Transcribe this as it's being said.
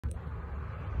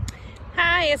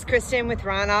Hi, it's Kristen with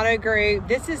Ryan Auto Group.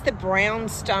 This is the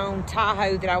Brownstone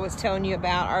Tahoe that I was telling you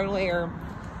about earlier.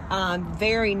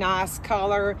 Very nice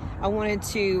color. I wanted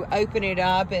to open it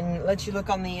up and let you look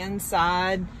on the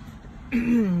inside.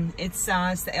 It's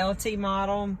the LT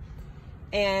model.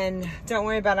 And don't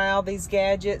worry about all these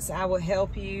gadgets. I will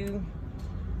help you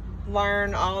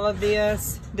learn all of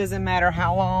this. Doesn't matter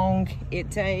how long it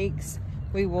takes.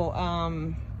 We will,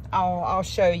 I'll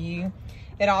show you.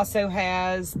 It also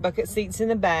has bucket seats in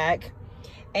the back,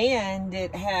 and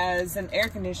it has an air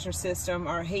conditioner system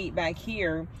or heat back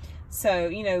here. So,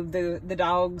 you know, the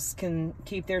dogs can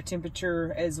keep their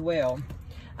temperature as well.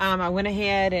 I went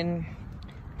ahead and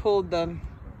pulled the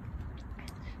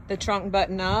trunk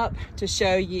button up to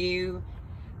show you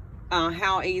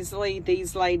how easily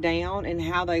these lay down and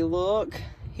how they look.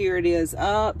 Here it is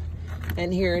up,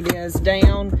 and here it is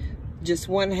down. Just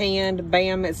one hand,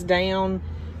 bam, it's down.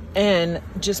 And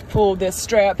just pull this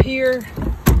strap here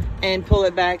and pull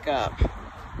it back up.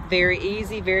 Very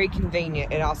easy, very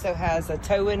convenient. It also has a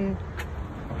towing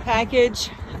package.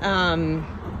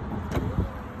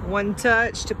 One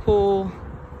touch to pull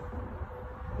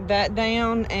that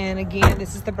down. And again,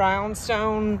 this is the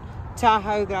Brownstone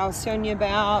Tahoe that I was telling you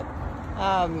about.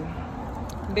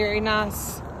 Very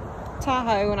nice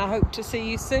Tahoe, and I hope to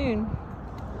see you soon.